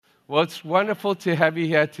Well, it's wonderful to have you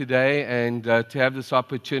here today and to have this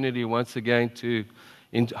opportunity once again to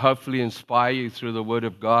hopefully inspire you through the Word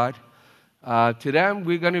of God. Today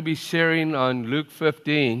we're going to be sharing on Luke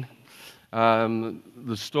 15,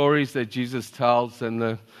 the stories that Jesus tells, and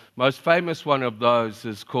the most famous one of those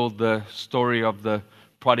is called the story of the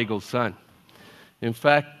prodigal son. In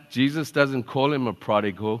fact, Jesus doesn't call him a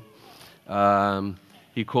prodigal.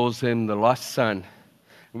 He calls him the lost son.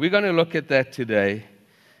 We're going to look at that today.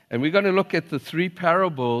 And we're going to look at the three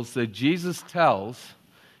parables that Jesus tells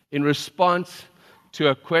in response to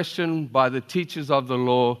a question by the teachers of the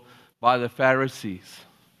law, by the Pharisees,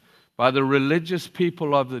 by the religious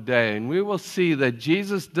people of the day. And we will see that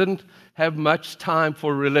Jesus didn't have much time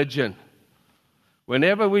for religion.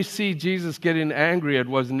 Whenever we see Jesus getting angry, it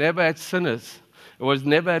was never at sinners. It was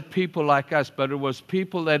never at people like us, but it was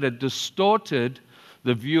people that had distorted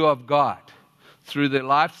the view of God through their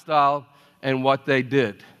lifestyle and what they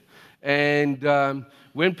did. And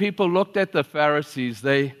when people looked at the Pharisees,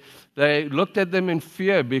 they looked at them in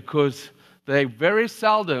fear because they very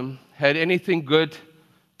seldom had anything good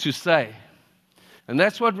to say. And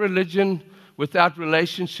that's what religion without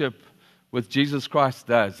relationship with Jesus Christ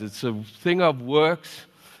does. It's a thing of works,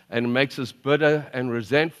 and it makes us bitter and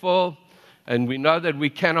resentful. And we know that we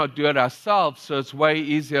cannot do it ourselves, so it's way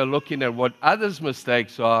easier looking at what others'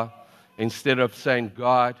 mistakes are instead of saying,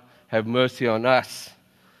 God, have mercy on us.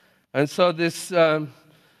 And so these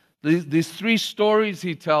three stories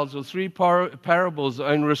he tells, or three parables,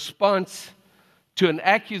 are in response to an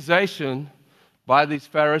accusation by these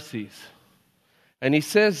Pharisees. And he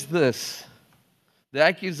says this, the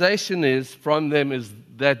accusation from them is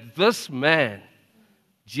that this man,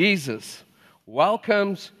 Jesus,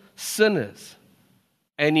 welcomes sinners,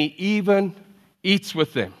 and he even eats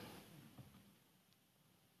with them.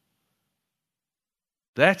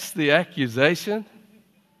 That's the accusation.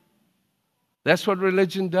 That's what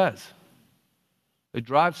religion does. It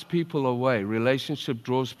drives people away. Relationship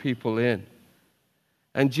draws people in.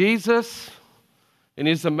 And Jesus, in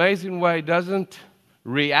his amazing way, doesn't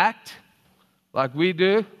react like we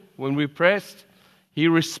do when we're pressed. He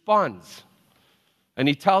responds. And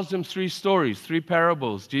he tells them three stories, three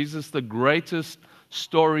parables. Jesus, the greatest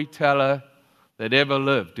storyteller that ever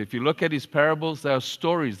lived. If you look at his parables, they are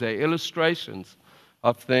stories, they're illustrations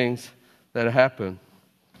of things that happen.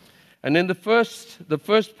 And then the first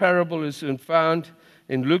parable is found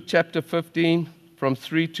in Luke chapter 15 from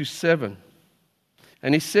 3 to 7.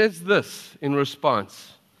 And he says this in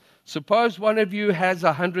response. Suppose one of you has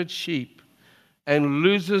 100 sheep and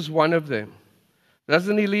loses one of them.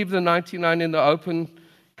 Doesn't he leave the 99 in the open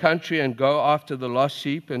country and go after the lost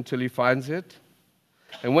sheep until he finds it?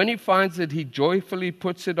 And when he finds it, he joyfully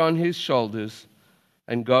puts it on his shoulders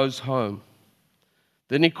and goes home.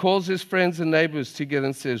 Then he calls his friends and neighbors together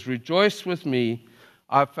and says, rejoice with me,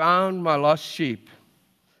 I found my lost sheep.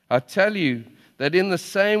 I tell you that in the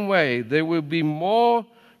same way there will be more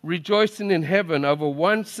rejoicing in heaven over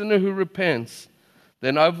one sinner who repents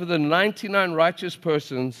than over the 99 righteous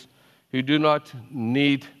persons who do not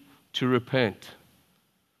need to repent.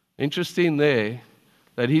 Interesting there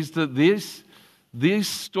that these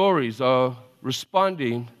stories are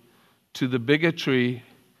responding to the bigotry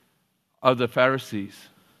of the Pharisees.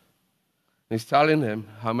 He's telling them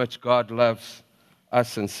how much God loves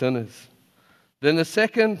us and sinners. Then the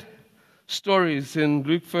second story is in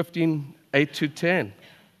Luke 15, 8 to 10.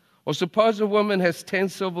 Or suppose a woman has 10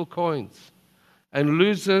 silver coins and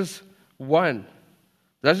loses one.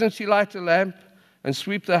 Doesn't she light a lamp and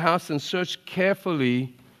sweep the house and search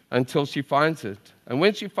carefully until she finds it? And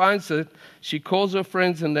when she finds it, she calls her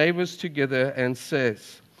friends and neighbors together and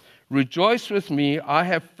says, rejoice with me, I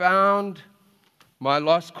have found my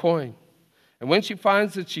lost coin. And when she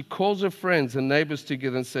finds it, she calls her friends and neighbors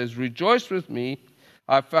together and says, rejoice with me,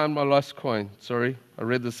 I found my lost coin. Sorry, I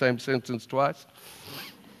read the same sentence twice.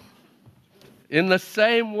 In the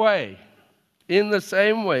same way,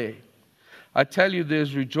 I tell you,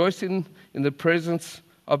 there's rejoicing in the presence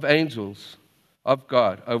of angels of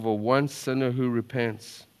God over one sinner who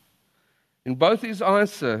repents. In both his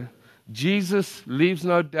answer, Jesus leaves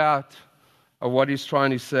no doubt of what he's trying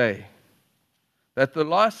to say. That the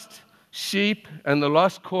lost sheep and the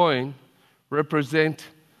lost coin represent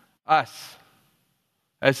us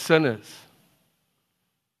as sinners.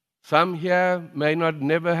 Some here may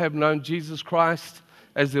never have known Jesus Christ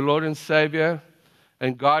as their Lord and Savior,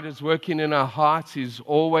 and God is working in our hearts. He's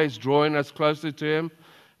always drawing us closer to Him.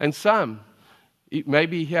 And some,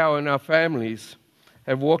 maybe here in our families,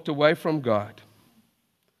 have walked away from God.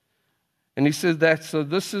 And he says that, so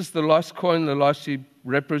this is the lost coin, the lost sheep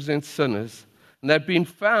represents sinners. And that being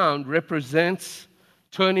found represents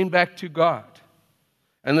turning back to God.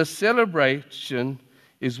 And the celebration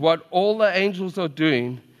is what all the angels are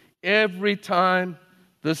doing every time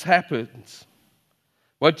this happens.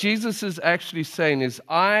 What Jesus is actually saying is,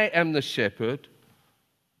 I am the shepherd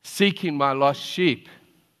seeking my lost sheep.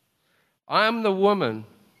 I am the woman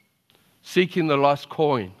seeking the lost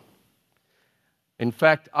coin. In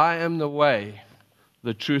fact, I am the way,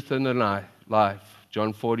 the truth, and the life.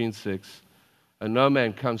 John 14:6. And no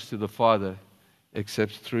man comes to the Father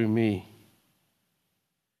except through me.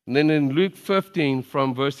 And then in Luke 15,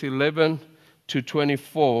 from verse 11 to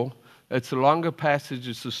 24, it's a longer passage.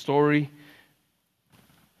 It's the story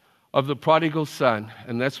of the prodigal son,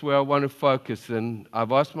 and that's where I want to focus. And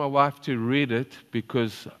I've asked my wife to read it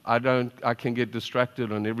because I can get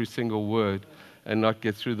distracted on every single word and not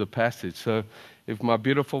get through the passage. So if my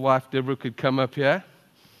beautiful wife Deborah could come up here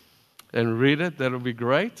and read it, that'll be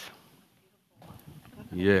great.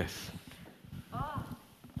 Yes. Oh,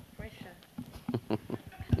 pressure.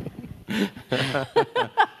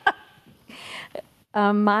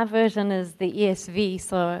 My version is the ESV,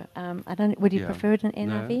 so I don't. Would you prefer it in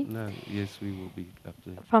NIV? No, ESV will be up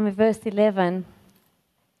there. From verse 11.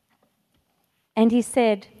 And he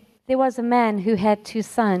said, there was a man who had 2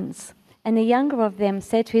 sons, and the younger of them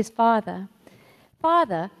said to his father,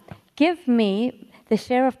 Father, give me the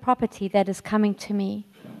share of property that is coming to me.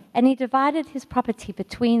 And he divided his property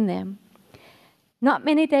between them. Not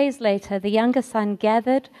many days later, the younger son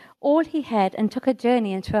gathered all he had and took a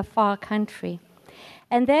journey into a far country.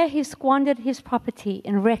 And there he squandered his property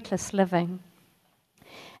in reckless living.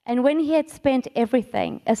 And when he had spent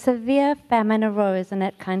everything, a severe famine arose in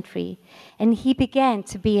that country, and he began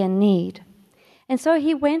to be in need. And so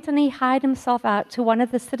he went and he hired himself out to one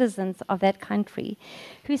of the citizens of that country,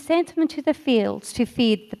 who sent him into the fields to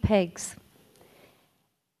feed the pigs.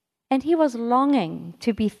 And he was longing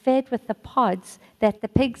to be fed with the pods that the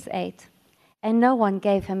pigs ate, and no one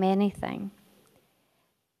gave him anything.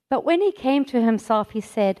 But when he came to himself, he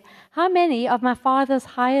said, how many of my father's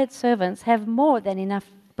hired servants have more than enough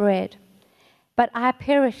bread? But I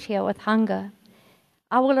perish here with hunger.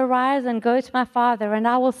 I will arise and go to my father, and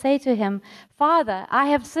I will say to him, Father, I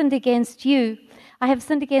have sinned against you. I have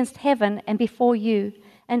sinned against heaven and before you,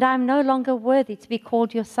 and I am no longer worthy to be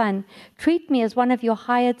called your son. Treat me as one of your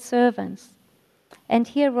hired servants. And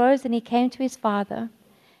he arose and he came to his father.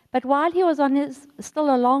 But while he was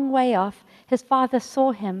still a long way off, his father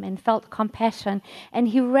saw him and felt compassion, and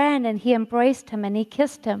he ran and he embraced him and he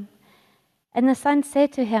kissed him. And the son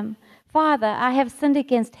said to him, Father, I have sinned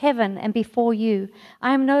against heaven and before you.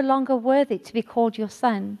 I am no longer worthy to be called your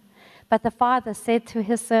son. But the father said to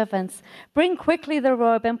his servants, bring quickly the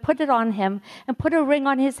robe and put it on him, and put a ring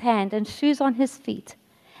on his hand and shoes on his feet.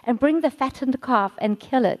 And bring the fattened calf and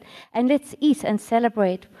kill it, and let's eat and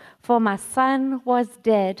celebrate. For my son was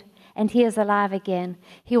dead, and he is alive again.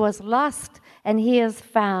 He was lost, and he is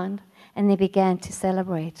found. And they began to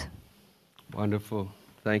celebrate. Wonderful.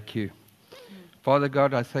 Thank you. Father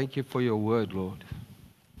God, I thank you for your word, Lord.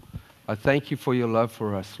 I thank you for your love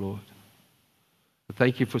for us, Lord. I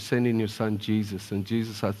thank you for sending your son, Jesus. And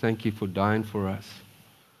Jesus, I thank you for dying for us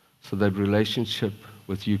so that relationship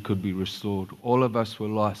with you could be restored. All of us were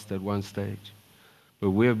lost at one stage, but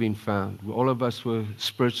we have been found. All of us were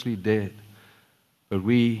spiritually dead, but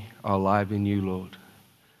we are alive in you, Lord.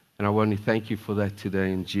 And I want to thank you for that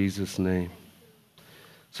today in Jesus' name.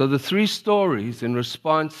 So the 3 stories in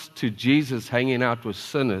response to Jesus hanging out with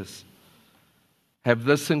sinners have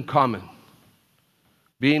this in common: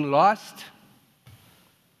 being lost,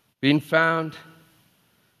 being found,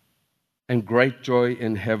 and great joy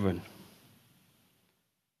in heaven.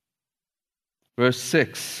 Verse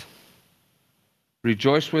 6,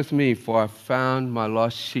 rejoice with me, for I found my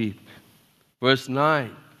lost sheep. Verse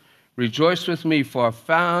 9, rejoice with me, for I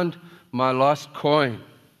found my lost coin.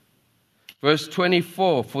 Verse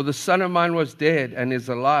 24, for the son of mine was dead and is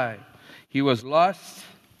alive. He was lost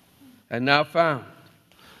and now found.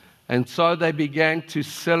 And so they began to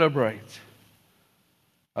celebrate.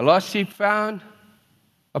 A lost sheep found,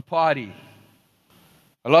 a party.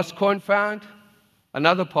 A lost coin found,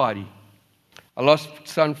 another party. A lost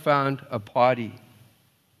son found, a party.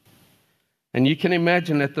 And you can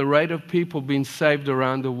imagine at the rate of people being saved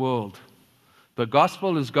around the world, the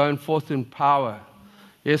gospel is going forth in power.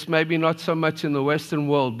 Yes, maybe not so much in the Western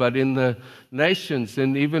world, but in the nations,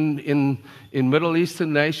 and even in Middle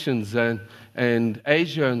Eastern nations and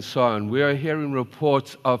Asia and so on, we are hearing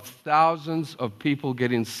reports of thousands of people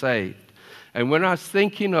getting saved. And when I was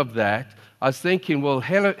thinking of that, I was thinking, well,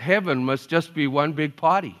 heaven must just be one big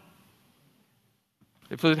party.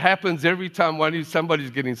 If it happens every time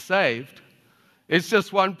somebody's getting saved, it's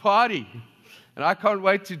just one party. And I can't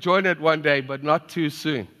wait to join it one day, but not too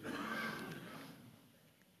soon.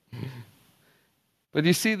 But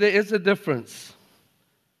you see, there is a difference.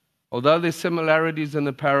 Although there's similarities in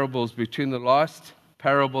the parables between the last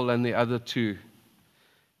parable and the other two,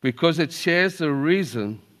 because it shares the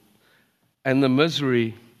reason and the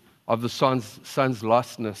misery of the son's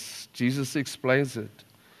lostness. Jesus explains it.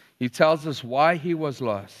 He tells us why he was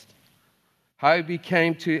lost, how he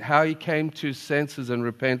came to his senses and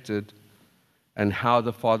repented, and how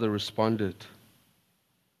the Father responded.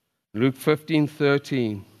 Luke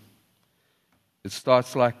 15:13. It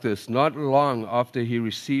starts like this. Not long after he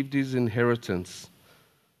received his inheritance,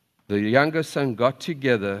 the younger son got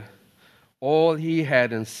together all he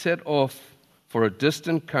had and set off for a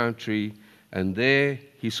distant country, and there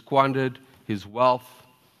he squandered his wealth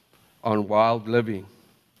on wild living.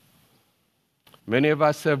 Many of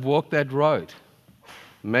us have walked that road.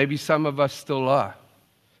 Maybe some of us still are.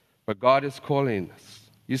 But God is calling us.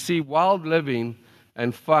 You see, wild living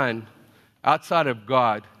and fun outside of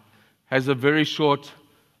God has a very short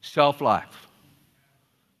shelf life.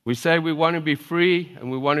 We say we want to be free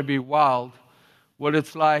and we want to be wild. Well,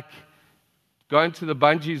 it's like going to the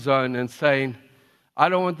bungee zone and saying, I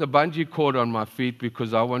don't want the bungee cord on my feet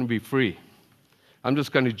because I want to be free. I'm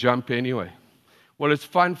just going to jump anyway. Well, it's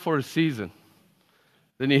fun for a season.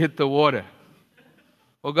 Then you hit the water.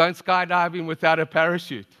 Or going skydiving without a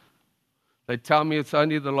parachute. They tell me it's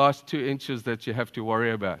only the last 2 inches that you have to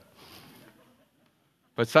worry about.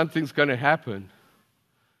 But something's going to happen.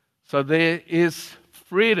 So there is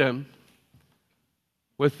freedom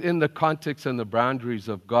within the context and the boundaries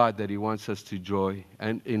of God that he wants us to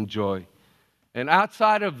enjoy. And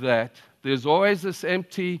outside of that, there's always this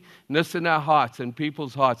emptiness in our hearts and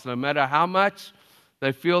people's hearts, no matter how much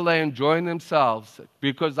they feel they're enjoying themselves.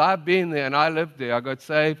 Because I've been there and I lived there. I got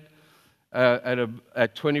saved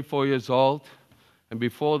at 24 years old. And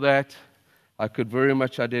before that, I could very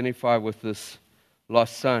much identify with this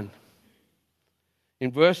lost son.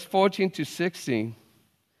 In verse 14 to 16,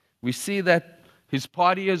 we see that his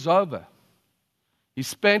party is over. He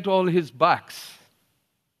spent all his bucks.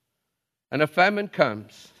 And a famine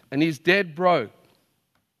comes, and he's dead broke.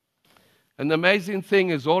 And the amazing thing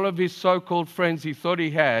is, all of his so-called friends he thought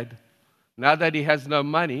he had, now that he has no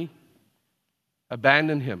money,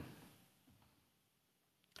 abandon him.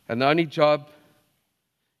 And the only job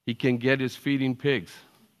he can get is feeding pigs.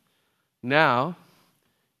 Now,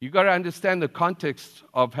 you've got to understand the context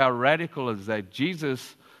of how radical is that.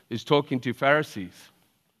 Jesus is talking to Pharisees,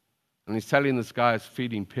 and he's telling this guy is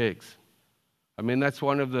feeding pigs. I mean, that's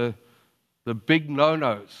one of the big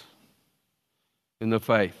no-nos in the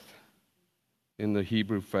faith, in the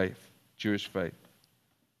Hebrew faith, Jewish faith,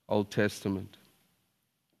 Old Testament.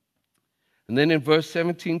 And then in verse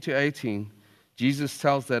 17 to 18, Jesus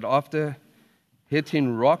tells that after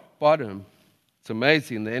hitting rock bottom, it's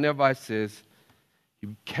amazing, the NIV says, he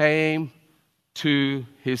came to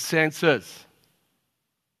his senses.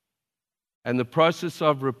 And the process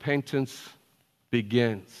of repentance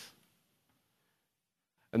begins.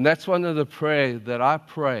 And that's one of the prayers that I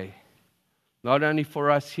pray, not only for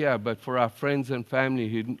us here, but for our friends and family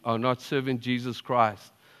who are not serving Jesus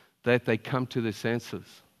Christ, that they come to their senses.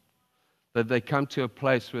 That they come to a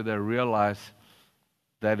place where they realize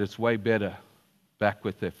that it's way better back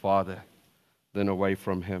with their Father than away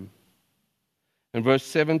from him. In verse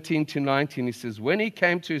 17 to 19, he says, when he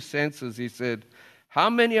came to his senses, he said, how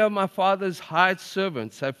many of my father's hired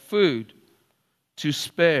servants have food to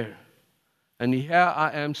spare? And here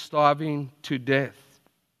I am starving to death.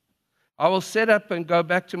 I will set up and go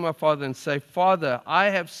back to my father and say, Father, I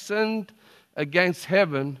have sinned against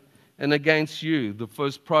heaven and against you. The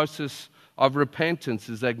first process of repentance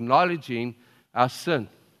is acknowledging our sin.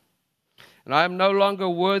 And I am no longer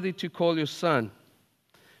worthy to call your son.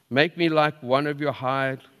 Make me like one of your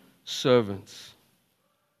hired servants.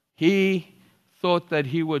 He thought that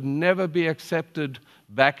he would never be accepted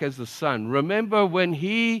back as a son. Remember when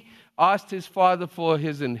he asked his father for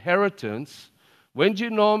his inheritance, when do you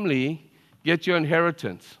normally get your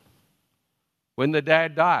inheritance? When the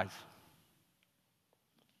dad dies.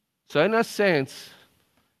 So in a sense,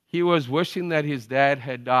 he was wishing that his dad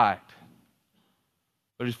had died.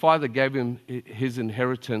 But his father gave him his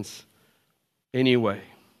inheritance anyway.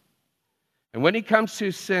 And when he comes to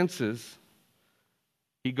his senses,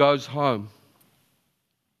 he goes home.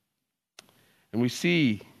 And we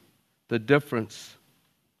see the difference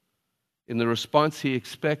in the response he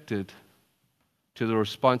expected to the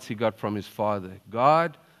response he got from his father.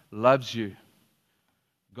 God loves you.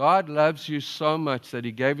 God loves you so much that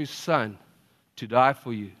he gave his son to die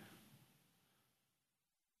for you.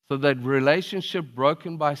 So that relationship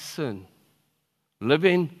broken by sin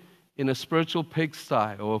living in a spiritual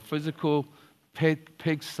pigsty or a physical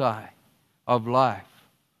pigsty of life,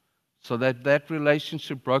 so that that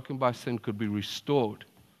relationship broken by sin could be restored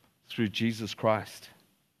through Jesus Christ.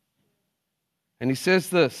 And he says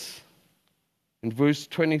this in verse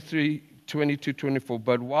 23, 22, 24,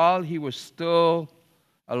 but while he was still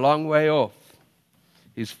a long way off,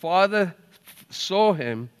 his father saw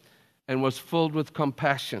him and was filled with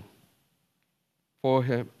compassion for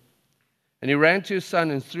him. And he ran to his son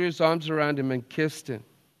and threw his arms around him and kissed him.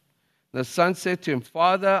 The son said to him,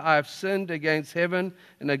 Father, I have sinned against heaven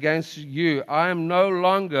and against you. I am no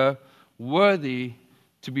longer worthy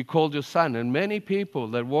to be called your son. And many people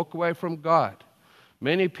that walk away from God,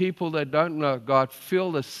 many people that don't know God,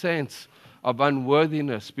 feel the sense of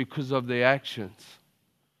unworthiness because of their actions.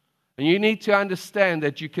 And you need to understand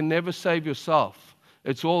that you can never save yourself.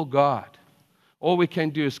 It's all God. All we can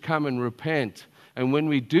do is come and repent. And when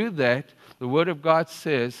we do that, the Word of God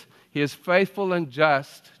says He is faithful and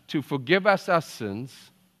just to forgive us our sins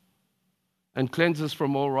and cleanse us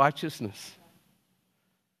from all righteousness.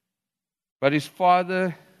 But his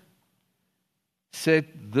father said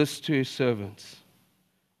this to his servants.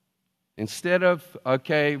 Instead of,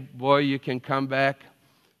 okay, boy, you can come back,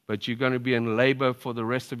 but you're going to be in labor for the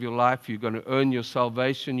rest of your life. You're going to earn your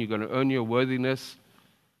salvation. You're going to earn your worthiness.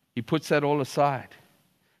 He puts that all aside.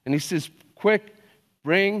 And he says, quick,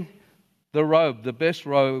 bring the robe, the best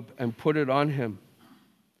robe, and put it on him.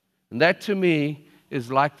 And that to me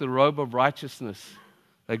is like the robe of righteousness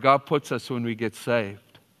that God puts us when we get saved.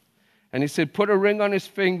 And he said, put a ring on his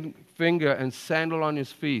finger and sandal on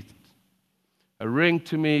his feet. A ring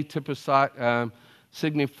to me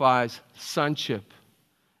signifies sonship.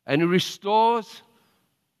 And he restores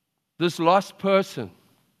this lost person.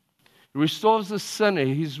 He restores the sinner.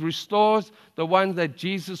 He restores the one that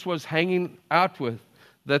Jesus was hanging out with,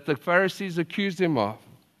 that the Pharisees accused him of.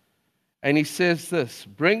 And he says this,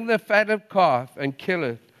 bring the fatted calf and kill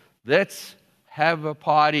it. Let's have a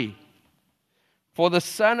party. For the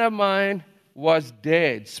son of mine was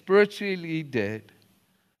dead, spiritually dead,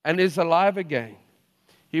 and is alive again.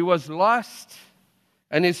 He was lost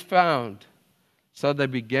and is found. So they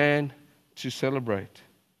began to celebrate.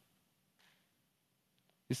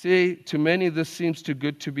 You see, to many this seems too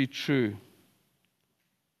good to be true.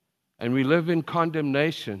 And we live in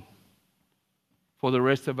condemnation for the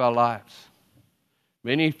rest of our lives.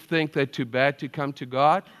 Many think they're too bad to come to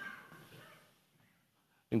God,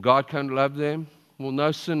 and God can't love them. Well,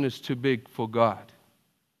 no sin is too big for God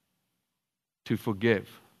to forgive.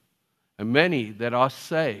 And many that are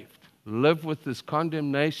saved live with this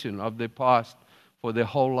condemnation of their past for their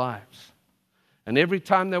whole lives. And every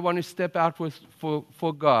time they want to step out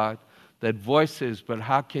for God, that voice says, but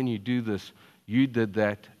how can you do this? You did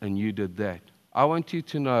that and you did that. I want you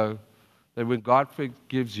to know that when God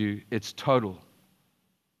forgives you, it's total.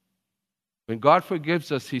 When God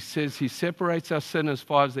forgives us, He says He separates our sin as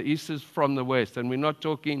far as the east is from the west. And we're not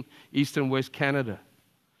talking east and west Canada.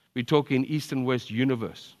 We're talking east and west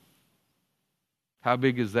universe. How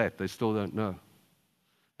big is that? They still don't know.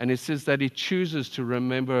 And it says that He chooses to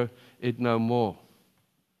remember it no more.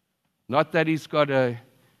 Not that He's got a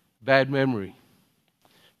bad memory,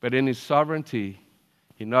 but in His sovereignty,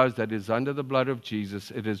 He knows that it's under the blood of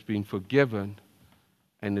Jesus, it has been forgiven,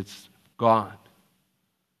 and it's gone.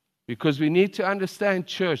 Because we need to understand,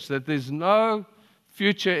 church, that there's no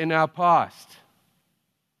future in our past.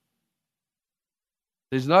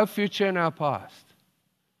 There's no future in our past.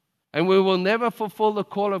 And we will never fulfill the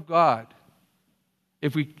call of God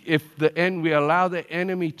if we allow the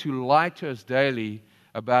enemy to lie to us daily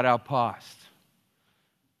about our past.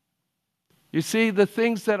 You see, the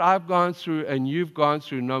things that I've gone through and you've gone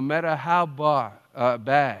through, no matter how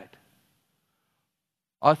bad,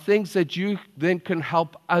 are things that you then can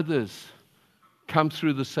help others come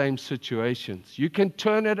through the same situations. You can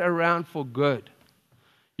turn it around for good.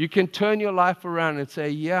 You can turn your life around and say,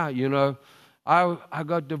 yeah, you know, I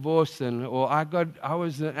got divorced, or I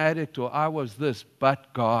was an addict, or I was this,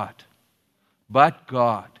 but God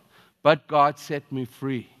set me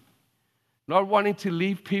free. Not wanting to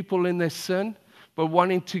leave people in their sin, but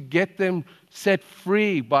wanting to get them set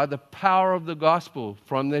free by the power of the gospel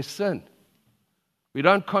from their sin. We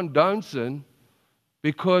don't condone sin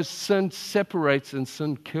because sin separates and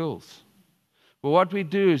sin kills. But what we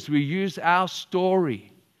do is we use our story,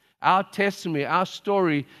 our testimony. Our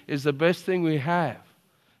story is the best thing we have.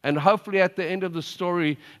 And hopefully at the end of the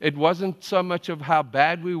story, it wasn't so much of how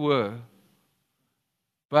bad we were,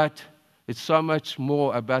 but it's so much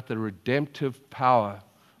more about the redemptive power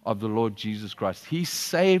of the Lord Jesus Christ. He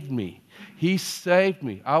saved me. He saved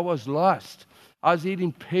me. I was lost. I was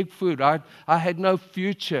eating pig food. I had no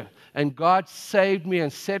future. And God saved me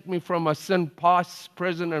and set me from my sin, past,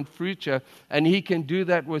 present, and future. And He can do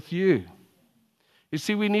that with you. You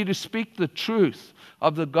see, we need to speak the truth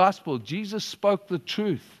of the gospel. Jesus spoke the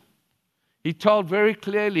truth. He told very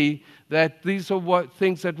clearly that these are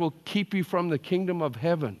things that will keep you from the kingdom of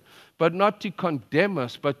heaven. But not to condemn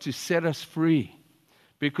us, but to set us free.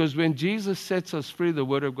 Because when Jesus sets us free, the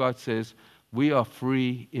Word of God says, we are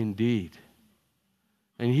free indeed.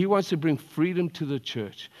 And He wants to bring freedom to the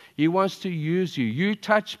church. He wants to use you. You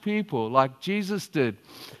touch people like Jesus did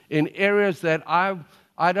in areas that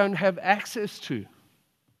I don't have access to.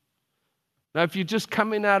 Now, if you're just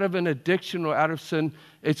coming out of an addiction or out of sin,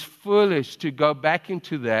 it's foolish to go back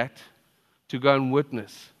into that to go and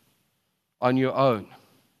witness on your own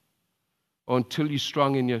or until you're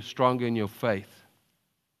stronger in your faith.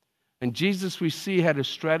 And Jesus, we see, had a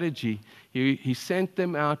strategy. He sent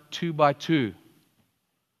them out 2 by 2.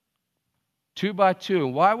 2 by 2.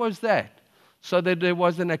 And why was that? So that there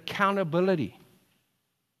was an accountability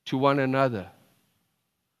to one another.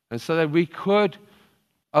 And so that we could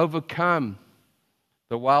overcome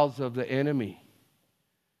the wiles of the enemy.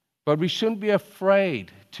 But we shouldn't be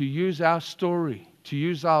afraid to use our story, to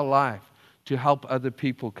use our life, to help other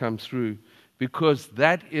people come through. Because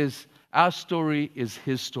that is, our story is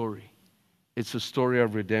His story. It's a story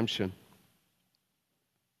of redemption.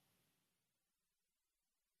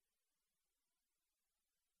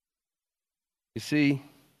 You see,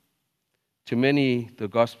 to many, the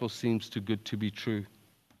gospel seems too good to be true.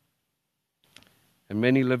 And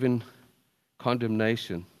many live in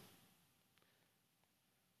condemnation.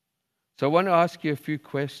 So I want to ask you a few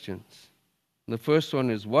questions. And the first one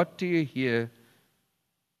is, what do you hear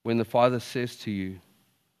when the Father says to you,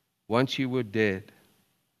 once you were dead,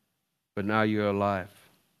 but now you're alive?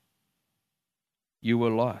 You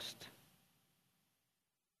were lost,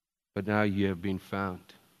 but now you have been found.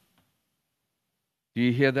 Do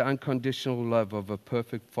you hear the unconditional love of a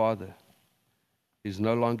perfect Father who is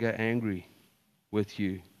no longer angry with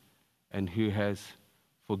you and who has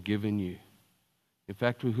forgiven you? In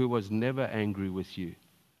fact, who was never angry with you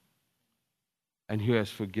and who has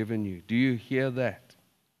forgiven you. Do you hear that?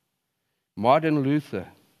 Martin Luther,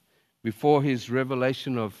 before his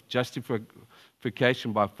revelation of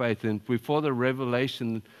justification by faith, and before the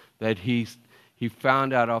revelation that he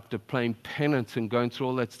found out after playing penance and going through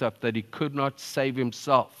all that stuff that he could not save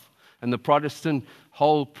himself. And the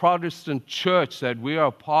whole Protestant church that we are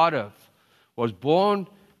a part of was born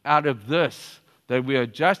out of this, that we are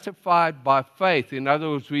justified by faith. In other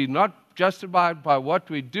words, we're not justified by what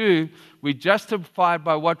we do, we're justified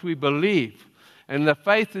by what we believe. And the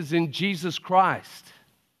faith is in Jesus Christ.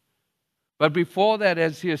 But before that,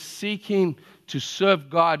 as he is seeking to serve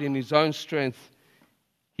God in his own strength,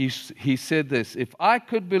 he said this: if I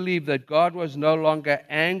could believe that God was no longer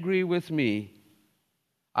angry with me,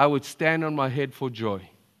 I would stand on my head for joy.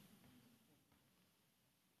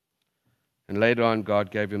 And later on, God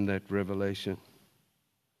gave him that revelation.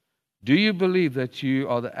 Do you believe that you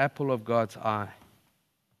are the apple of God's eye?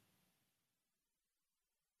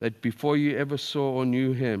 That before you ever saw or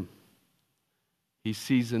knew Him, He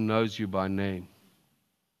sees and knows you by name.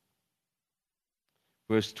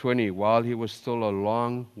 Verse 20, while he was still a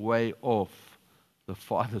long way off, the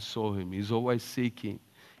Father saw him. He's always seeking.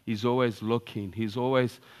 He's always looking. He's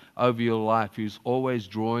always over your life. He's always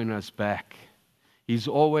drawing us back. He's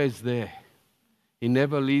always there. He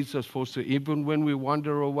never leaves us for so. Even when we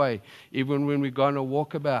wander away, even when we're going to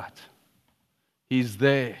walk about, He's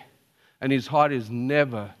there. And His heart is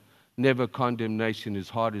never condemnation. His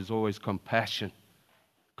heart is always compassion.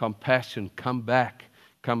 Compassion, come back.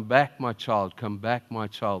 Come back, my child. Come back, my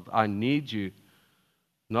child. I need you.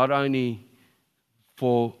 Not only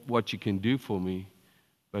for what you can do for me,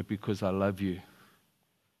 but because I love you.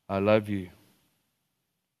 I love you.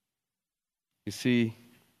 You see,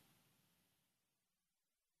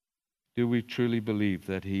 do we truly believe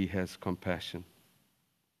that He has compassion?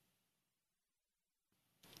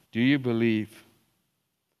 Do you believe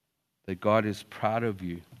that God is proud of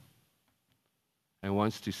you and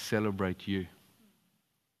wants to celebrate you?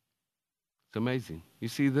 It's amazing. You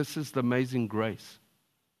see, this is the amazing grace.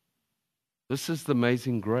 This is the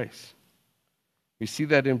amazing grace. We see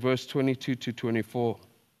that in verse 22 to 24.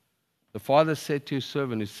 The father said to his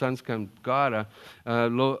servant, his sons come, God,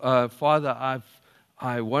 Father,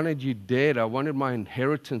 I wanted you dead. I wanted my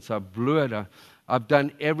inheritance. I blew it. I've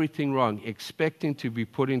done everything wrong, expecting to be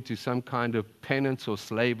put into some kind of penance or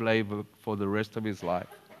slave labor for the rest of his life.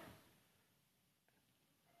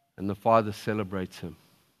 And the father celebrates him.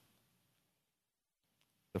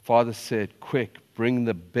 The father said, quick, bring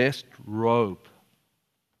the best robe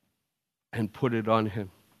and put it on him.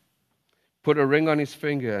 Put a ring on his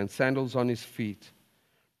finger and sandals on his feet.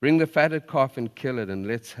 Bring the fatted calf and kill it, and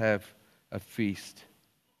let's have a feast.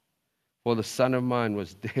 For the son of mine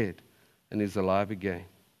was dead and is alive again.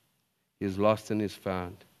 He is lost and is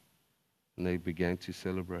found. And they began to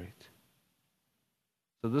celebrate.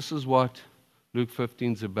 So this is what Luke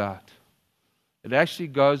 15 is about. It actually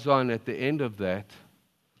goes on at the end of that.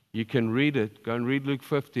 You can read it. Go and read Luke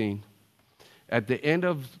 15. At the end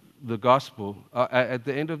of the gospel, at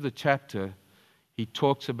the end of the chapter, he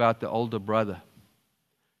talks about the older brother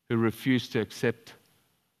who refused to accept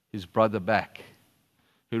his brother back,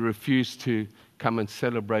 who refused to come and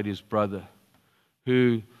celebrate his brother,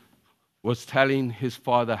 who was telling his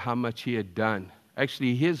father how much he had done.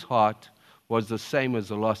 Actually, his heart was the same as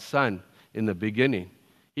the lost son in the beginning.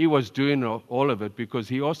 He was doing all of it because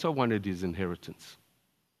he also wanted his inheritance.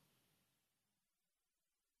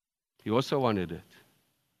 He also wanted it.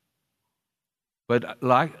 But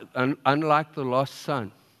unlike the lost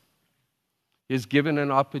son, he's given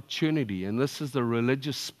an opportunity, and this is the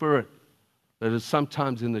religious spirit that is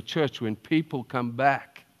sometimes in the church when people come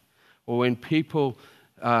back, or when people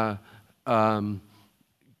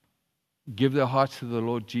give their hearts to the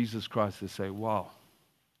Lord Jesus Christ. They say, wow,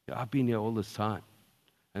 I've been here all this time,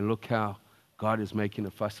 and look how God is making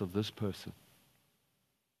a fuss of this person.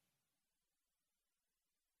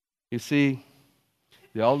 You see,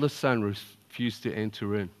 the oldest son refused to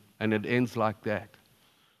enter in, and it ends like that.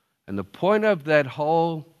 And the point of those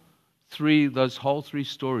whole three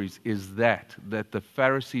stories is that the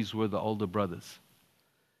Pharisees were the older brothers.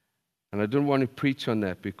 And I didn't want to preach on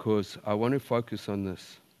that because I want to focus on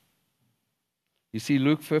this. You see,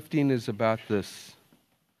 Luke 15 is about this.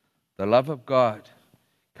 The love of God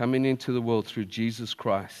coming into the world through Jesus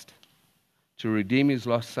Christ to redeem his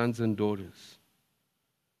lost sons and daughters.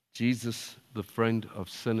 Jesus, the friend of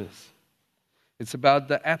sinners. It's about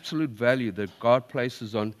the absolute value that God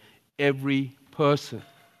places on every person,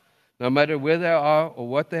 no matter where they are or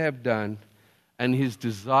what they have done, and his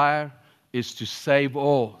desire is to save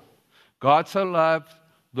all. God so loved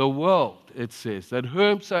the world, it says, that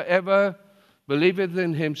whomsoever believeth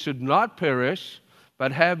in him should not perish,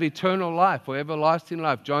 but have eternal life or everlasting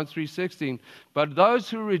life. John 3:16. But those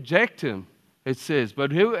who reject him, it says,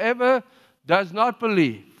 but whoever does not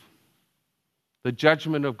believe, the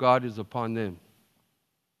judgment of God is upon them.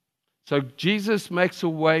 So Jesus makes a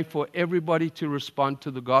way for everybody to respond to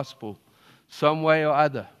the gospel, some way or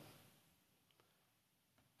other.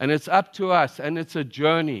 And it's up to us, and it's a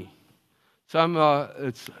journey.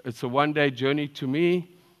 It's a one-day journey to me.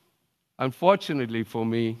 Unfortunately for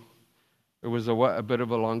me, it was a bit of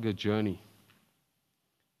a longer journey.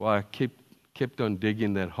 Well, I kept on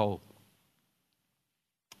digging that hole.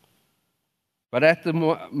 But at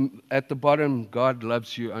the bottom, God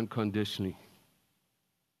loves you unconditionally.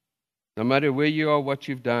 No matter where you are, what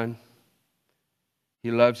you've done,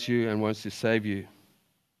 he loves you and wants to save you.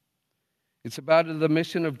 It's about the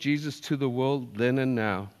mission of Jesus to the world then and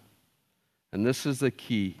now. And this is the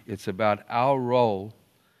key. It's about our role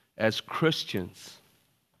as Christians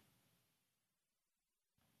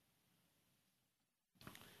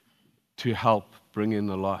to help bring in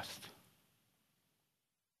the lost.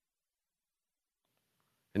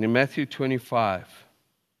 And in Matthew 25,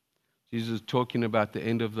 Jesus is talking about the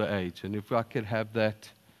end of the age. And if I could have that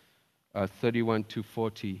 31 to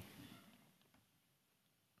 40.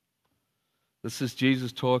 This is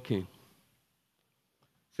Jesus talking.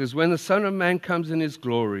 It says, when the Son of Man comes in his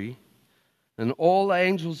glory, and all the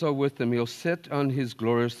angels are with him, he'll sit on his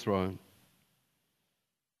glorious throne.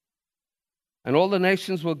 And all the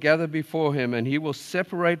nations will gather before him, and he will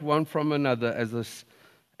separate one from another as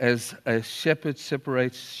a shepherd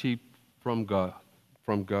separates sheep from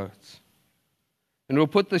goats. And will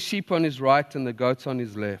put the sheep on his right and the goats on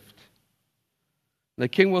his left. The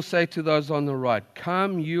king will say to those on the right,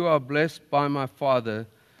 come, you are blessed by my Father.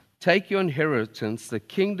 Take your inheritance, the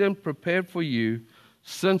kingdom prepared for you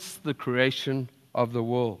since the creation of the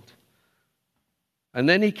world. And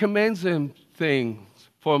then he commends him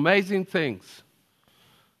for amazing things.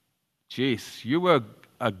 Jeez, you were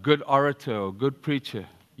a good orator or good preacher.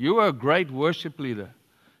 You were a great worship leader.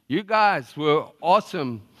 You guys were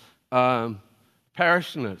awesome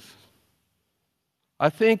parishioners. I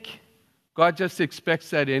think God just expects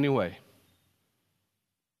that anyway.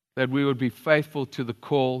 That we would be faithful to the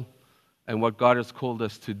call and what God has called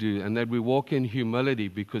us to do, and that we walk in humility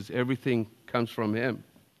because everything comes from him.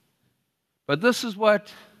 But this is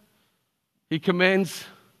what he commends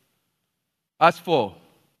us for,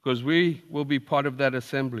 because we will be part of that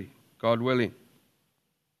assembly, God willing.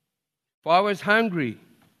 For I was hungry,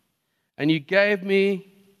 and you gave me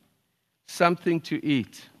something to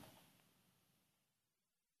eat.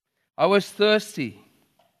 I was thirsty,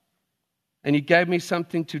 and you gave me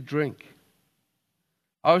something to drink.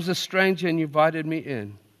 I was a stranger, and you invited me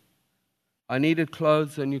in. I needed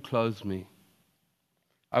clothes, and you clothed me.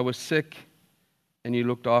 I was sick, and you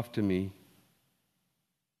looked after me.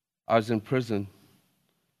 I was in prison,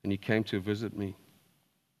 and you came to visit me.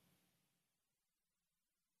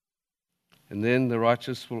 And then the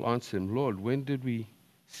righteous will answer him, Lord, when did we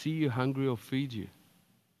see you hungry or feed you?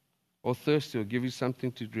 Or thirsty or give you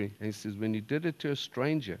something to drink? And he says, when you did it to a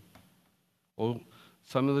stranger, or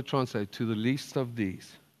some of the translate, to the least of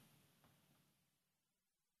these,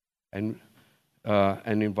 and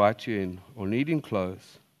invite you in, or needing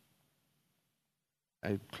clothes,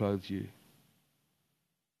 I clothe you.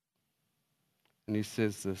 And he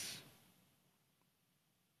says this,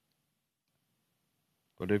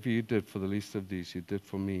 whatever you did for the least of these, you did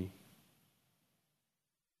for me.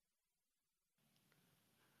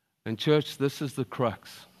 And church, this is the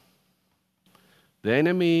crux. The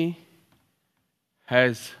enemy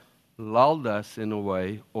has lulled us in a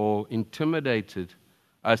way, or intimidated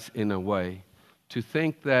us in a way, to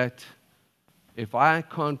think that if I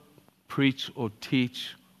can't preach or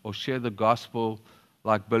teach or share the gospel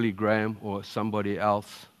like Billy Graham or somebody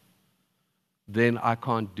else, then I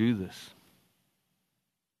can't do this.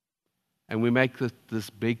 And we make this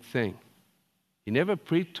big thing. He never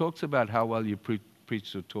talks about how well you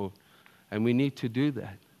preach or taught, and we need to do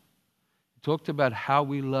that. He talked about how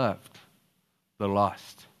we loved the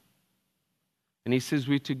lost. And he says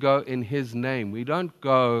we're to go in his name. We don't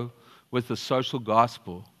go with the social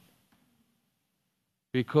gospel,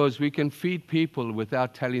 because we can feed people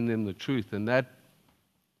without telling them the truth, and that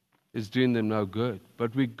is doing them no good.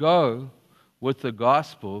 But we go with the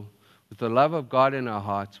gospel, with the love of God in our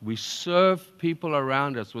hearts. We serve people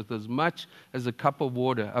around us with as much as a cup of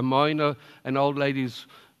water, a mowing an old lady's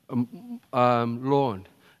lawn,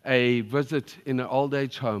 a visit in an old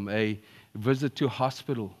age home, a visit to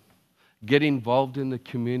hospital. Get involved in the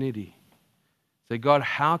community. Say, God,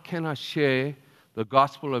 how can I share the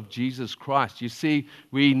gospel of Jesus Christ? You see,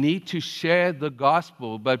 we need to share the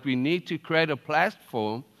gospel, but we need to create a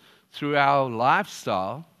platform through our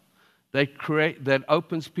lifestyle that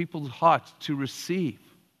opens people's hearts to receive.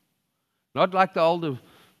 Not like the older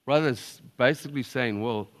brothers basically saying,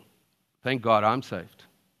 well, thank God I'm saved.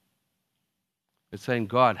 It's saying,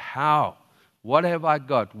 God, how? What have I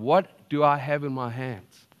got? What do I have in my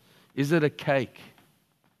hands? Is it a cake?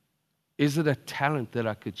 Is it a talent that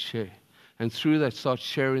I could share? And through that, start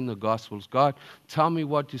sharing the Gospels. God, tell me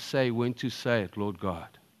what to say, when to say it, Lord God.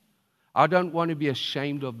 I don't want to be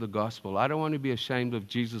ashamed of the gospel. I don't want to be ashamed of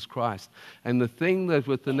Jesus Christ. And the thing that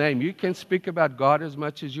with the name, you can speak about God as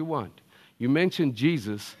much as you want. You mention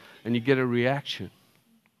Jesus, and you get a reaction.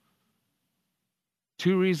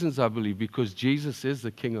 2 reasons, I believe, because Jesus is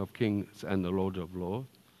the King of Kings and the Lord of Lords.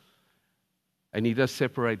 And he does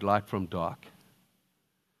separate light from dark.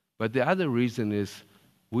 But the other reason is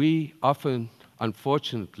we often,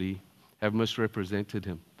 unfortunately, have misrepresented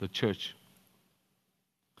him, the church.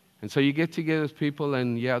 And so you get together with people,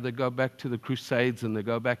 and they go back to the Crusades, and they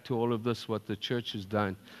go back to all of this, what the church has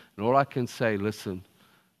done. And all I can say, listen,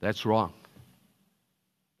 that's wrong.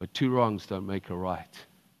 But 2 wrongs don't make a right.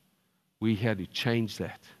 We had to change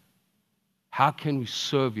that. How can we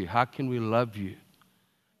serve you? How can we love you?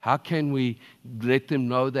 How can we let them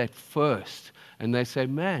know that first? And they say,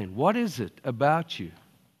 man, what is it about you?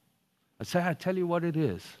 I say, I tell you what it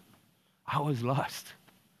is. I was lost,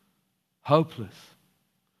 hopeless,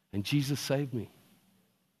 and Jesus saved me.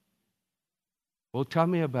 Well, tell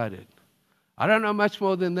me about it. I don't know much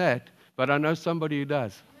more than that, but I know somebody who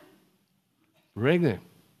does. Ring them.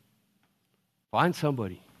 Find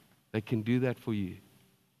somebody that can do that for you.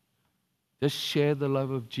 Just share the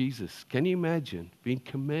love of Jesus. Can you imagine being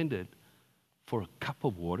commended for a cup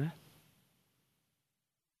of water?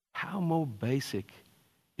 How more basic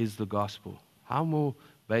is the gospel? How more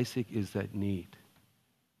basic is that need?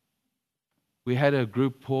 We had a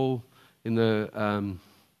group, Paul, in the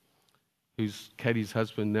who's Katie's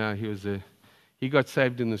husband now. He got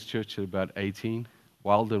saved in this church at about 18,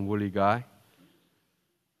 wild and woolly guy.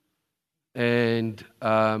 And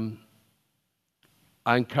I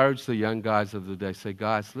encourage the young guys of the day, say,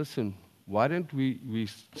 guys, listen, why don't we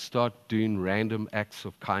start doing random acts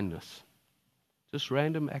of kindness? Just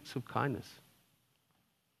random acts of kindness.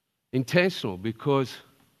 Intentional, because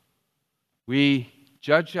we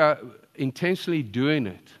judge intentionally doing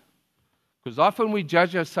it. Because often we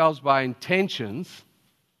judge ourselves by intentions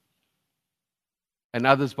and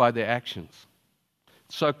others by their actions.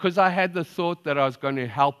 So because I had the thought that I was going to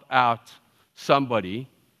help out somebody,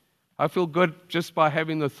 I feel good just by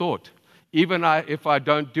having the thought, even if I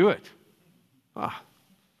don't do it. Ah,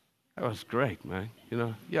 that was great, man.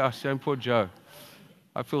 Yeah, same for Joe.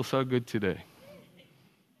 I feel so good today.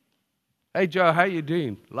 Hey, Joe, how you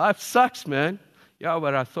doing? Life sucks, man. Yeah,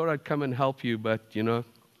 but I thought I'd come and help you, but,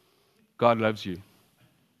 God loves you.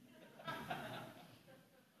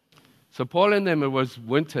 So Paul and them, it was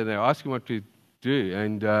winter. They were asking what to do,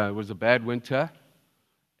 and it was a bad winter.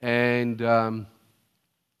 And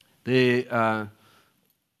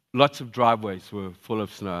lots of driveways were full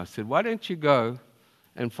of snow. I said, why don't you go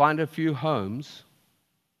and find a few homes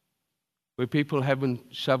where people haven't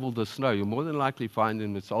shoveled the snow? You'll more than likely find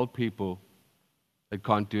them it's old people that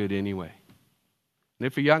can't do it anyway. And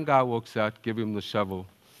if a young guy walks out, give him the shovel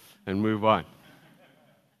and move on.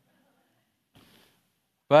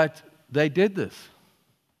 But they did this.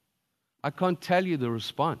 I can't tell you the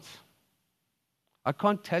response. I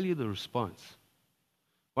can't tell you the response.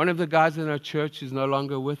 One of the guys in our church is no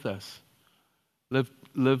longer with us.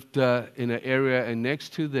 Lived in an area, and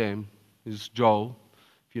next to them is Joel.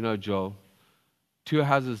 If you know Joel, 2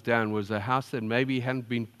 houses down was a house that maybe hadn't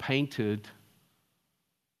been painted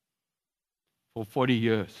for 40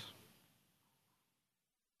 years.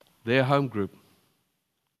 Their home group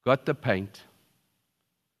got the paint,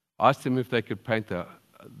 asked them if they could paint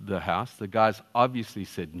the house. The guys obviously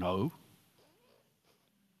said no.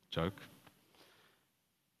 Joke.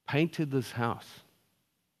 Painted this house.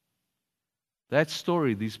 That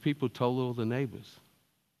story, these people told all the neighbors.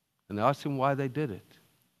 And they asked them why they did it.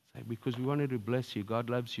 Say, because we wanted to bless you. God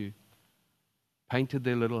loves you. Painted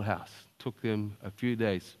their little house. Took them a few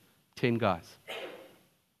days. 10 guys.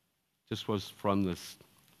 Just was from this.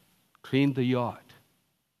 Cleaned the yard.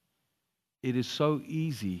 It is so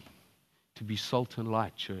easy to be salt and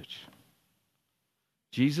light, church.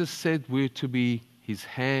 Jesus said we're to be his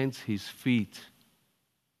hands, his feet,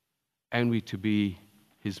 and we're to be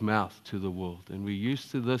his mouth to the world. And we're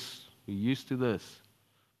used to this,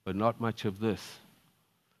 but not much of this.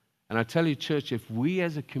 And I tell you, church, if we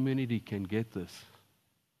as a community can get this,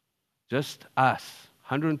 just us,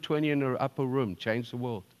 120 in the upper room, change the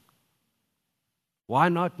world. Why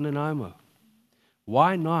not Nanaimo?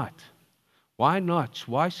 Why not? Why not?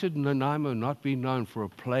 Why should Nanaimo not be known for a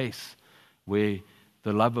place where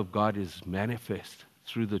the love of God is manifest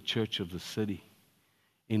through the church of the city?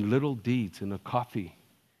 In little deeds, in a coffee,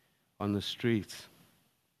 on the streets.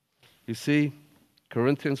 You see,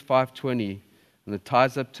 Corinthians 5:20, and it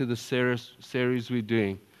ties up to the series we're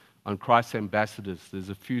doing on Christ's ambassadors. There's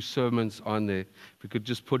a few sermons on there. If we could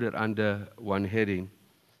just put it under one heading,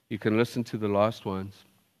 you can listen to the last ones.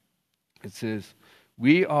 It says,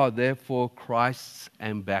 we are therefore Christ's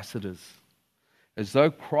ambassadors, as though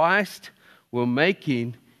Christ were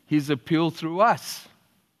making his appeal through us.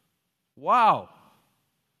 Wow.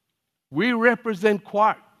 We represent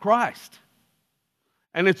Christ.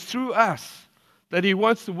 And it's through us that he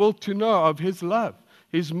wants the world to know of his love,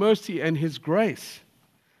 his mercy, and his grace.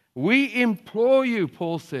 We implore you,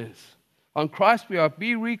 Paul says, on Christ we are,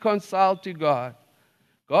 be reconciled to God.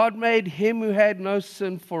 God made him who had no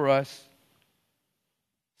sin for us,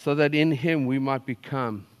 so that in him we might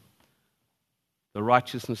become the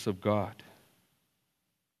righteousness of God.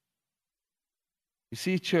 You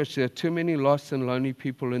see, church, there are too many lost and lonely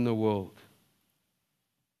people in the world.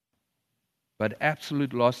 But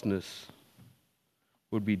absolute lostness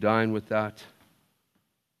would be dying without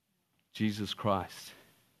Jesus Christ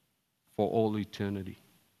for all eternity.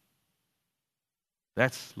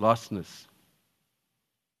 That's lostness.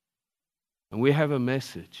 And we have a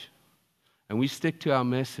message. And we stick to our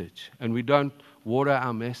message. And we don't water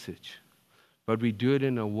our message. But we do it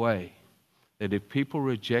in a way that if people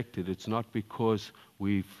reject it, it's not because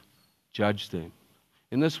we've judged them.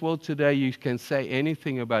 In this world today, you can say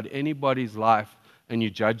anything about anybody's life and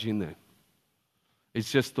you're judging them.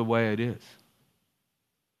 It's just the way it is.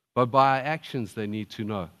 But by our actions, they need to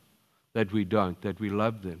know that we don't, that we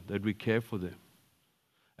love them, that we care for them.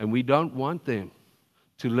 And we don't want them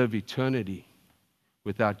to live eternity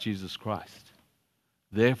without Jesus Christ.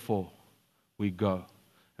 Therefore, we go.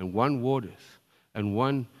 And one waters, and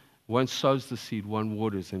one sows the seed, one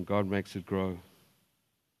waters, and God makes it grow.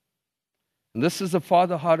 And this is the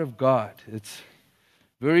Father heart of God. It's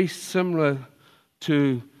very similar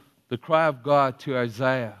to the cry of God to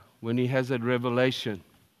Isaiah when he has that revelation.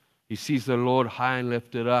 He sees the Lord high and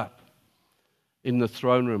lifted up in the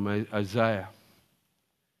throne room, Isaiah.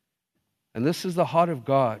 And this is the heart of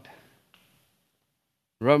God.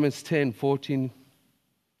 Romans 10:14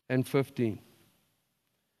 and 15.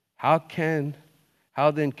 How how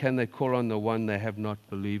then can they call on the one they have not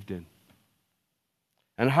believed in?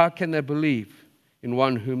 And how can they believe in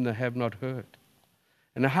one whom they have not heard?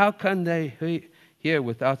 And how can they hear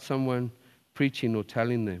without someone preaching or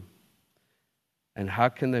telling them? And how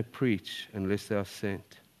can they preach unless they are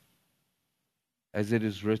sent? As it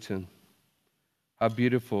is written, how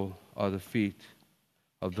beautiful are the feet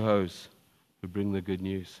of those who bring the good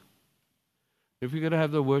news. If you're going to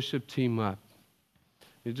have the worship team up,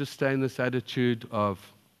 you just stay in this attitude of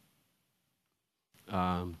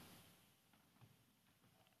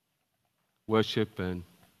worship, and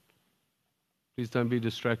please don't be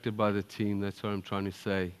distracted by the team. That's what I'm trying to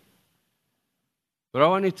say. But I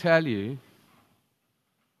want to tell you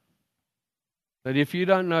that if you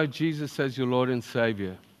don't know Jesus as your Lord and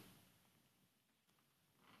Savior,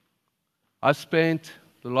 I spent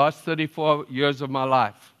the last 34 years of my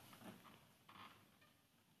life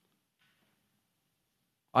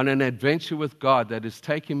on an adventure with God that has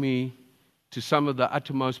taken me to some of the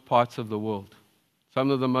uttermost parts of the world, some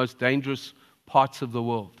of the most dangerous parts of the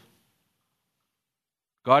world.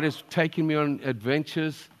 God has taken me on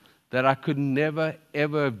adventures that I could never,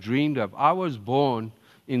 ever have dreamed of. I was born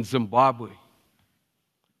in Zimbabwe,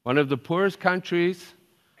 one of the poorest countries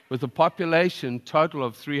with a population total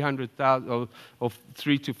of 300,000 or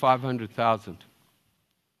 300,000 to 500,000.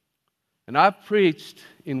 And I've preached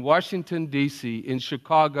in Washington, D.C., in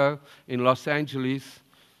Chicago, in Los Angeles.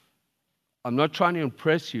 I'm not trying to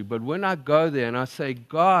impress you, but when I go there and I say,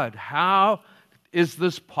 God, how is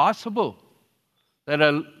this possible that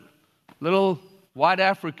a little white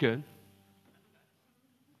African,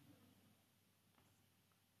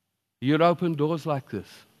 you'd open doors like this?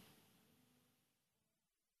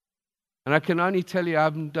 And I can only tell you I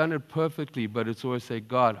haven't done it perfectly, but it's always say,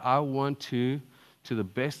 God, I want to the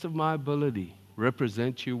best of my ability,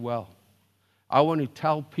 represent you well. I want to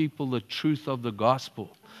tell people the truth of the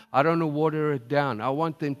gospel. I don't want to water it down. I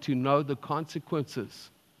want them to know the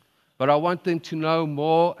consequences. But I want them to know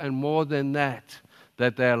more and more than that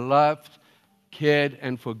they're loved, cared,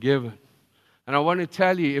 and forgiven. And I want to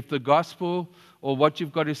tell you, if the gospel or what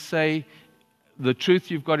you've got to say, the truth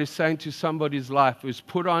you've got to say into somebody's life is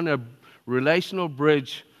put on a relational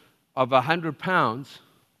bridge of 100 pounds,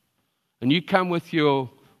 and you come with your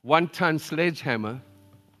 1-ton sledgehammer,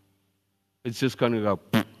 it's just going to go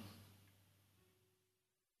and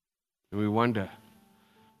we wonder.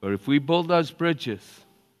 But if we build those bridges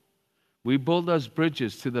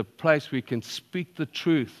to the place we can speak the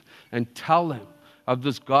truth and tell them of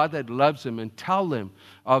this God that loves them, and tell them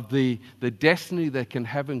of the destiny they can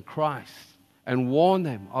have in Christ, and warn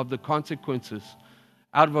them of the consequences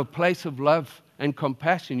out of a place of love and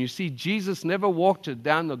compassion. You see, Jesus never walked it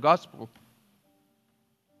down the gospel.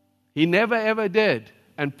 He never ever did.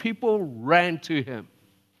 And people ran to him.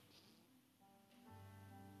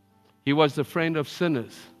 He was the friend of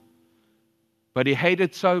sinners. But he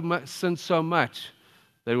hated sin so much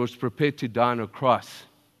that he was prepared to die on a cross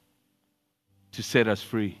to set us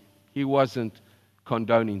free. He wasn't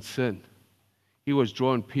condoning sin. He was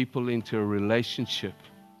drawing people into a relationship.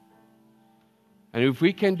 And if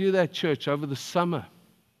we can do that, church, over the summer,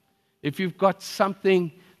 if you've got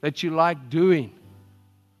something that you like doing,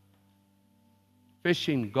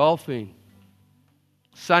 fishing, golfing,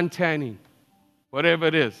 suntanning, whatever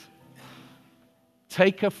it is,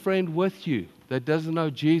 take a friend with you that doesn't know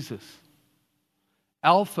Jesus.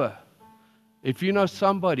 Alpha, if you know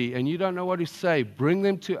somebody and you don't know what to say, bring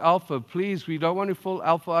them to Alpha. Please, we don't want to fill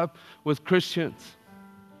Alpha up with Christians.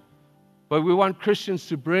 But we want Christians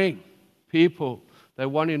to bring people that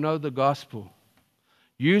want to know the gospel.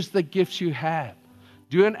 Use the gifts you have.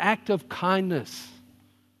 Do an act of kindness.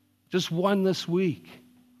 Just one this week,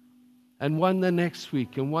 and one the next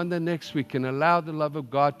week, and one the next week, and allow the love of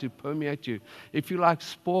God to permeate you. If you like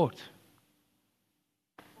sport,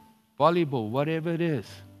 volleyball, whatever it is,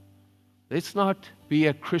 let's not be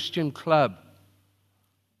a Christian club.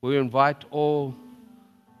 We invite all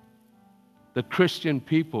the Christian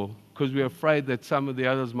people because we're afraid that some of the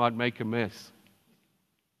others might make a mess.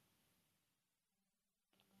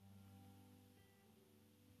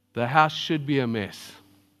 The house should be a mess.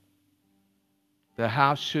 The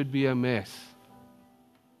house should be a mess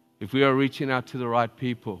if we are reaching out to the right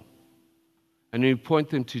people. And we point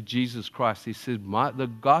them to Jesus Christ. He said,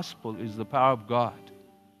 the gospel is the power of God.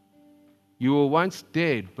 You were once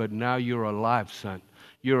dead, but now you're alive, son.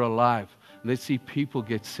 You're alive. Let's see people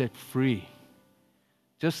get set free.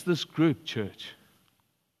 Just this group, church.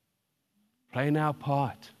 Playing our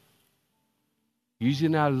part.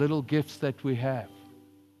 Using our little gifts that we have.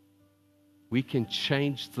 We can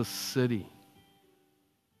change the city.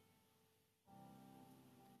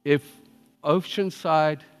 If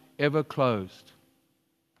Oceanside ever closed?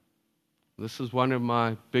 This is one of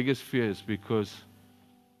my biggest fears because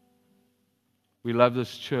we love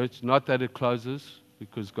this church. Not that it closes,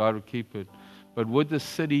 because God will keep it. But would the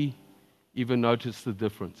city even notice the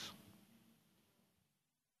difference?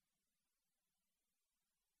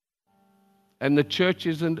 And the church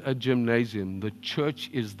isn't a gymnasium. The church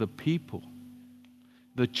is the people.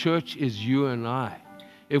 The church is you and I.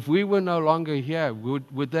 If we were no longer here,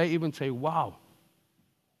 would they even say, wow,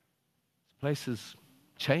 this place has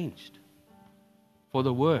changed for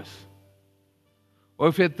the worse? Or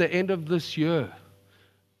if at the end of this year,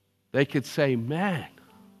 they could say, man,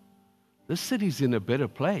 this city's in a better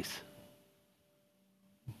place.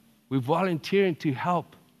 We're volunteering to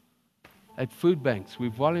help at food banks. We're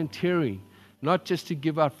volunteering not just to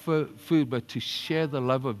give out food, but to share the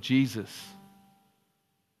love of Jesus.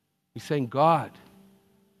 We're saying, God,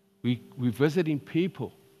 we're visiting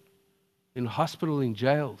people in hospital, in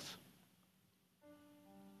jails.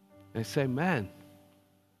 They say, man,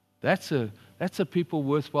 that's a people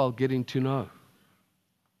worthwhile getting to know.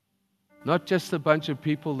 Not just a bunch of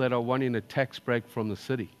people that are wanting a tax break from the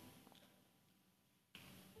city.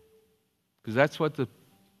 Because that's what the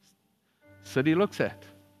city looks at.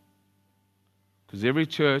 Because every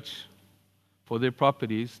church, for their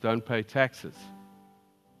properties, don't pay taxes.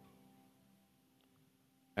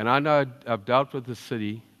 And I know I've dealt with the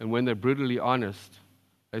city, and when they're brutally honest,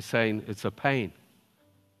 they're saying it's a pain.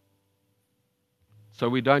 So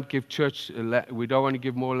we don't give we don't want to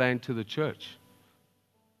give more land to the church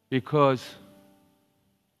because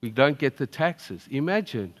we don't get the taxes.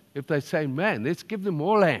 Imagine if they say, man, let's give them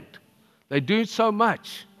more land. They're doing so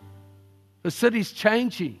much. The city's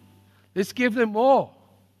changing. Let's give them more.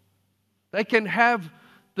 They can have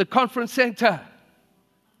the conference center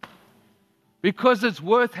because it's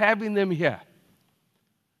worth having them here.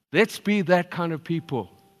 Let's be that kind of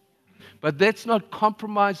people. But let's not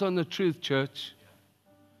compromise on the truth, church.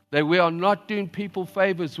 That we are not doing people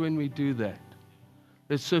favors when we do that.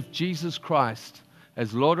 Let's serve Jesus Christ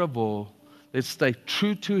as Lord of all. Let's stay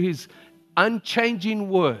true to His unchanging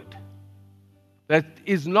word that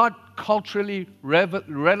is not culturally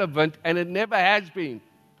relevant, and it never has been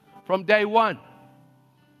from day one.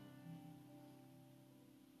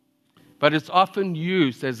 But it's often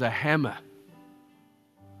used as a hammer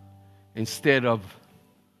instead of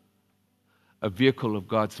a vehicle of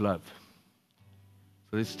God's love.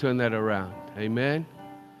 So let's turn that around. Amen?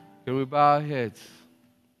 Can we bow our heads?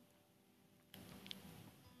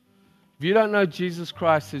 If you don't know Jesus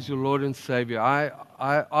Christ as your Lord and Savior, I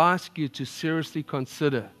ask you to seriously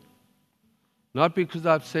consider. Not because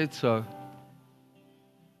I've said so.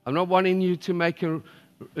 I'm not wanting you to make an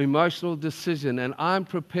emotional decision, and I'm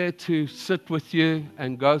prepared to sit with you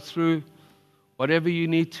and go through whatever you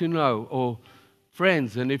need to know. Or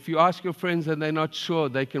friends, and if you ask your friends and they're not sure,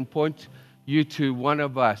 they can point you to one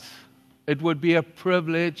of us. It would be a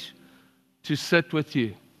privilege to sit with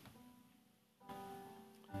you.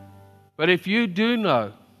 But if you do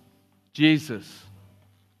know Jesus,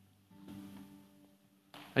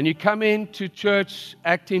 and you come into church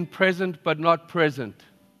acting present but not present,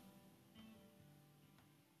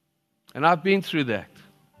 and I've been through that.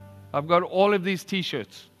 I've got all of these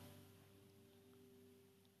t-shirts.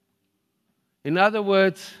 In other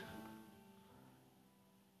words,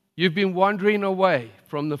 you've been wandering away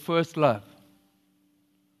from the first love,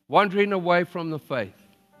 wandering away from the faith.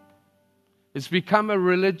 It's become a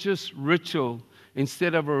religious ritual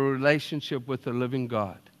instead of a relationship with the living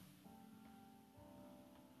God.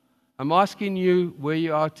 I'm asking you where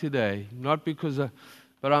you are today, not because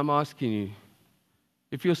but I'm asking you,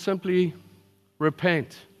 if you'll simply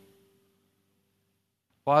repent,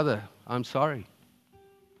 Father, I'm sorry.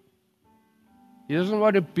 He doesn't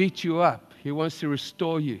want to beat you up. He wants to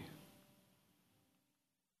restore you.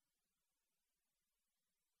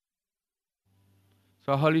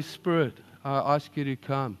 So, Holy Spirit, I ask you to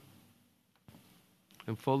come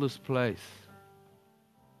and fill this place.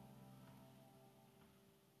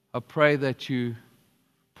 I pray that you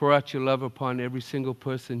pour out your love upon every single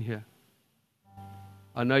person here.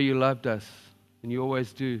 I know you loved us, and you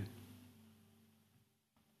always do.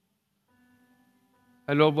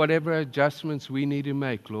 And Lord, whatever adjustments we need to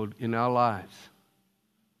make, Lord, in our lives,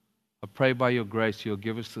 I pray by your grace you'll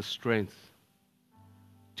give us the strength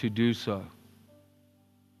to do so.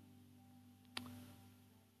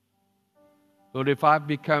 Lord, if I've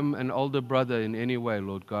become an older brother in any way,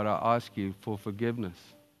 Lord God, I ask you for forgiveness.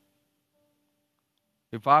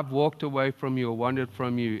 If I've walked away from you or wandered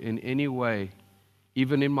from you in any way,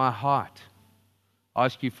 even in my heart, I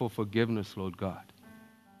ask you for forgiveness, Lord God.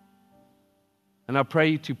 And I pray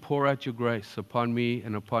you to pour out your grace upon me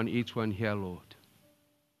and upon each one here, Lord.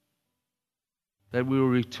 That we will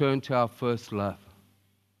return to our first love.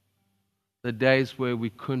 The days where we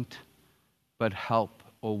couldn't but help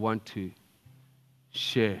or want to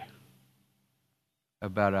share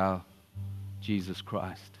about our Jesus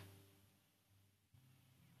Christ.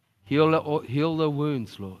 Heal the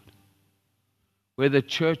wounds, Lord. Where the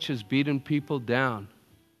church has beaten people down,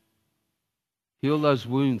 heal those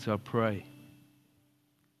wounds, I pray.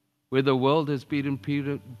 Where the world has beaten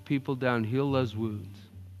people down, heal those wounds.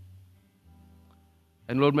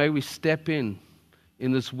 And Lord, may we step in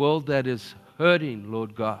this world that is hurting,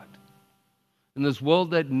 Lord God. In this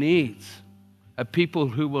world that needs a people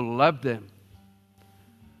who will love them.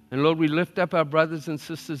 And Lord, we lift up our brothers and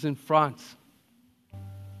sisters in France.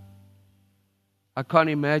 I can't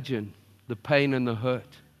imagine the pain and the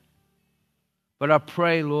hurt. But I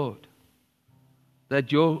pray, Lord,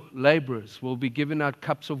 that your laborers will be giving out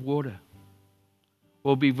cups of water,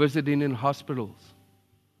 will be visiting in hospitals,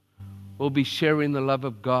 will be sharing the love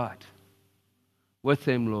of God with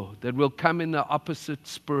them, Lord, that will come in the opposite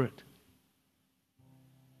spirit.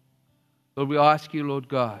 Lord, we ask you, Lord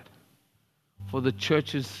God, for the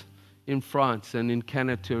churches in France and in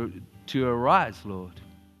Canada to arise, Lord,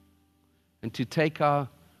 and to take our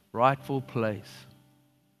rightful place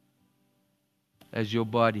as your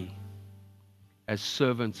body, as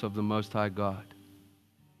servants of the Most High God.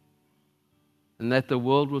 And that the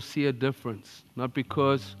world will see a difference, not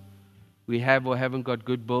because we have or haven't got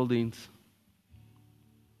good buildings,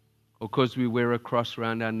 or because we wear a cross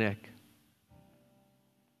around our neck,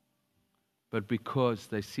 but because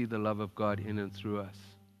they see the love of God in and through us.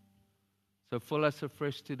 So fill us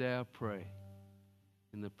afresh today, I pray,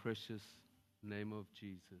 in the precious name of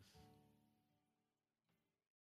Jesus.